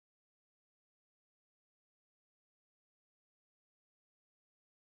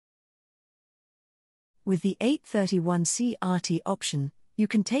With the 831C RT option, you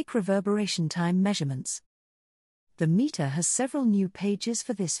can take reverberation time measurements. The meter has several new pages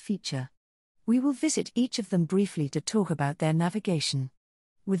for this feature. We will visit each of them briefly to talk about their navigation.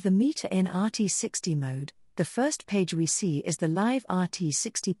 With the meter in RT60 mode, the first page we see is the live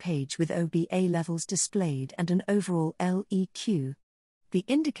RT60 page with OBA levels displayed and an overall LEQ. The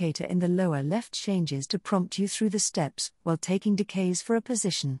indicator in the lower left changes to prompt you through the steps while taking decays for a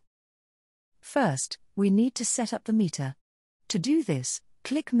position. First, we need to set up the meter. To do this,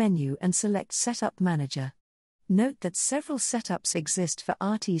 click Menu and select Setup Manager. Note that several setups exist for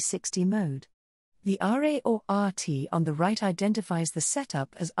RT60 mode. The RA or RT on the right identifies the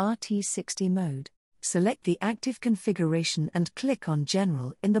setup as RT60 mode. Select the active configuration and click on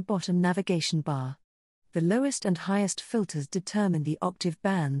General in the bottom navigation bar. The lowest and highest filters determine the octave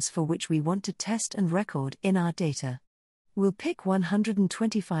bands for which we want to test and record in our data. We'll pick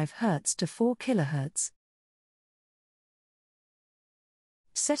 125 Hz to 4 kHz.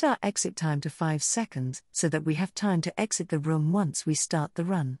 Set our exit time to 5 seconds so that we have time to exit the room once we start the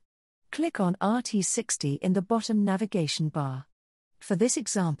run. Click on RT60 in the bottom navigation bar. For this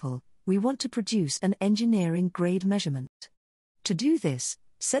example, we want to produce an engineering grade measurement. To do this,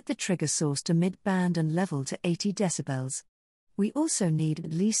 set the trigger source to mid-band and level to 80 decibels. We also need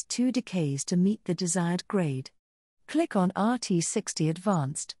at least 2 decays to meet the desired grade. Click on RT60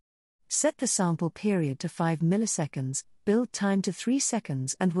 Advanced. Set the sample period to 5 milliseconds, build time to 3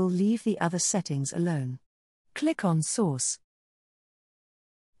 seconds, and we'll leave the other settings alone. Click on Source.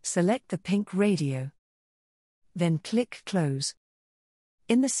 Select the pink radio. Then click Close.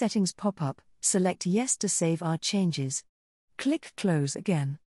 In the Settings pop-up, select Yes to save our changes. Click Close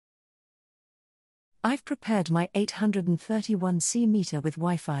again. I've prepared my 831C meter with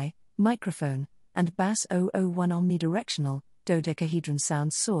Wi-Fi, microphone, and Bass 001 omnidirectional, dodecahedron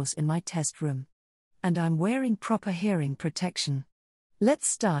sound source in my test room. And I'm wearing proper hearing protection. Let's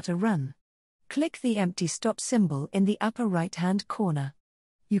start a run. Click the empty stop symbol in the upper right-hand corner.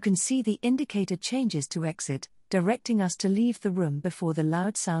 You can see the indicator changes to exit, directing us to leave the room before the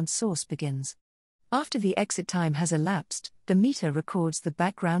loud sound source begins. After the exit time has elapsed, the meter records the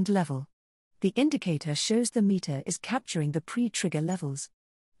background level. The indicator shows the meter is capturing the pre-trigger levels.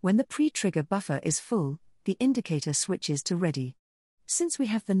 When the pre-trigger buffer is full, the indicator switches to ready. Since we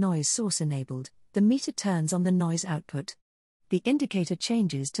have the noise source enabled, the meter turns on the noise output. The indicator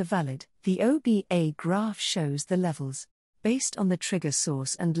changes to valid. The OBA graph shows the levels. Based on the trigger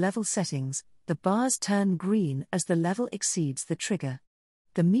source and level settings, the bars turn green as the level exceeds the trigger.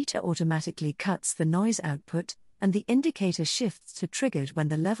 The meter automatically cuts the noise output, and the indicator shifts to triggered when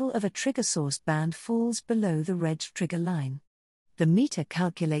the level of a trigger source band falls below the red trigger line. The meter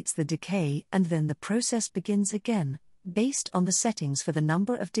calculates the decay and then the process begins again, based on the settings for the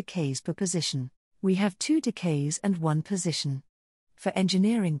number of decays per position. We have 2 decays and 1 position. For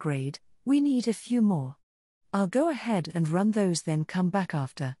engineering grade, we need a few more. I'll go ahead and run those, then come back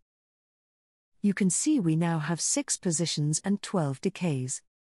after. You can see we now have 6 positions and 12 decays.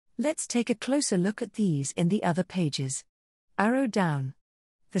 Let's take a closer look at these in the other pages. Arrow down.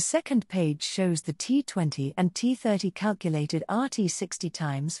 The second page shows the T20 and T30 calculated RT60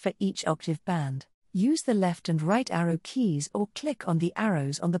 times for each octave band. Use the left and right arrow keys or click on the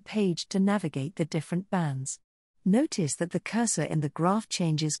arrows on the page to navigate the different bands. Notice that the cursor in the graph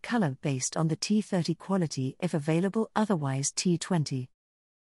changes color based on the T30 quality if available, otherwise T20.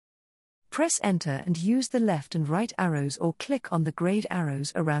 Press Enter and use the left and right arrows or click on the grade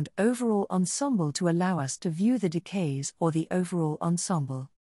arrows around overall ensemble to allow us to view the decays or the overall ensemble.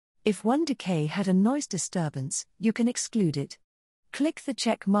 If one decay had a noise disturbance, you can exclude it. Click the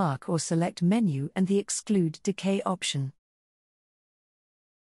check mark or select Menu and the Exclude Decay option.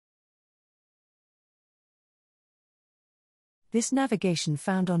 This navigation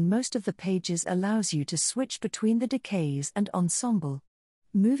found on most of the pages allows you to switch between the decays and ensemble.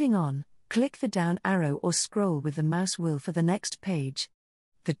 Moving on, click the down arrow or scroll with the mouse wheel for the next page.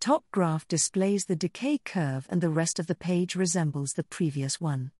 The top graph displays the decay curve and the rest of the page resembles the previous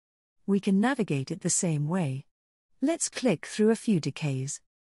one. We can navigate it the same way. Let's click through a few decays.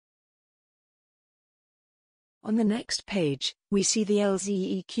 On the next page, we see the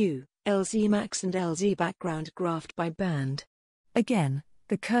LZ-EQ, LZ-Max and LZ background graphed by band. Again,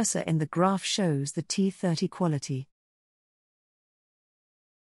 the cursor in the graph shows the T30 quality.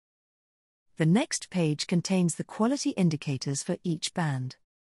 The next page contains the quality indicators for each band.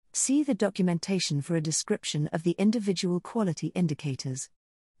 See the documentation for a description of the individual quality indicators.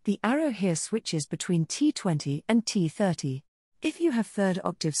 The arrow here switches between T20 and T30. If you have third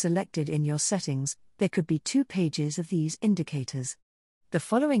octave selected in your settings, there could be 2 pages of these indicators. The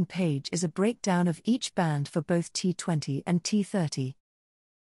following page is a breakdown of each band for both T20 and T30.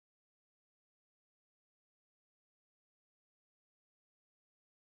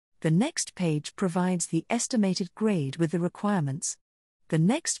 The next page provides the estimated grade with the requirements. The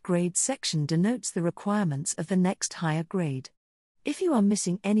next grade section denotes the requirements of the next higher grade. If you are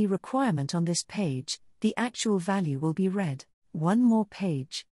missing any requirement on this page, the actual value will be red. One more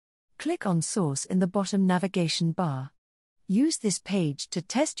page. Click on Source in the bottom navigation bar. Use this page to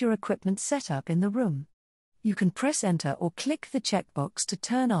test your equipment setup in the room. You can press Enter or click the checkbox to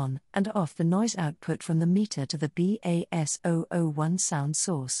turn on and off the noise output from the meter to the BAS001 sound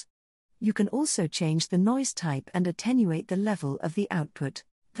source. You can also change the noise type and attenuate the level of the output.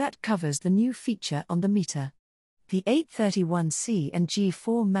 That covers the new feature on the meter. The 831C and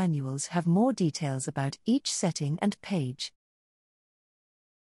G4 manuals have more details about each setting and page.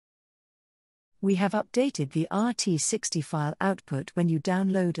 We have updated the RT60 file output when you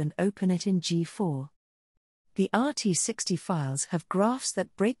download and open it in G4. The RT60 files have graphs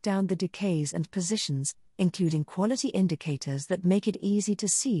that break down the decays and positions, including quality indicators that make it easy to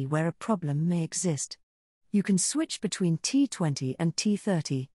see where a problem may exist. You can switch between T20 and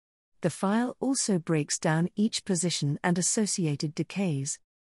T30. The file also breaks down each position and associated decays.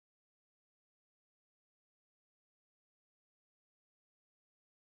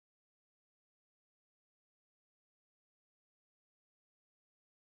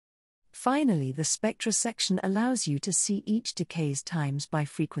 Finally, the spectra section allows you to see each decay's times by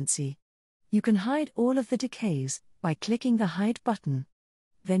frequency. You can hide all of the decays by clicking the Hide button.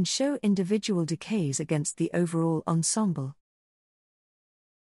 Then show individual decays against the overall ensemble.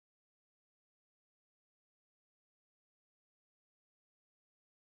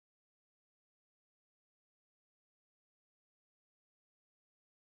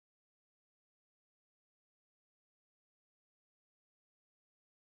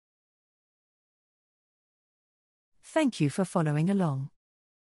 Thank you for following along.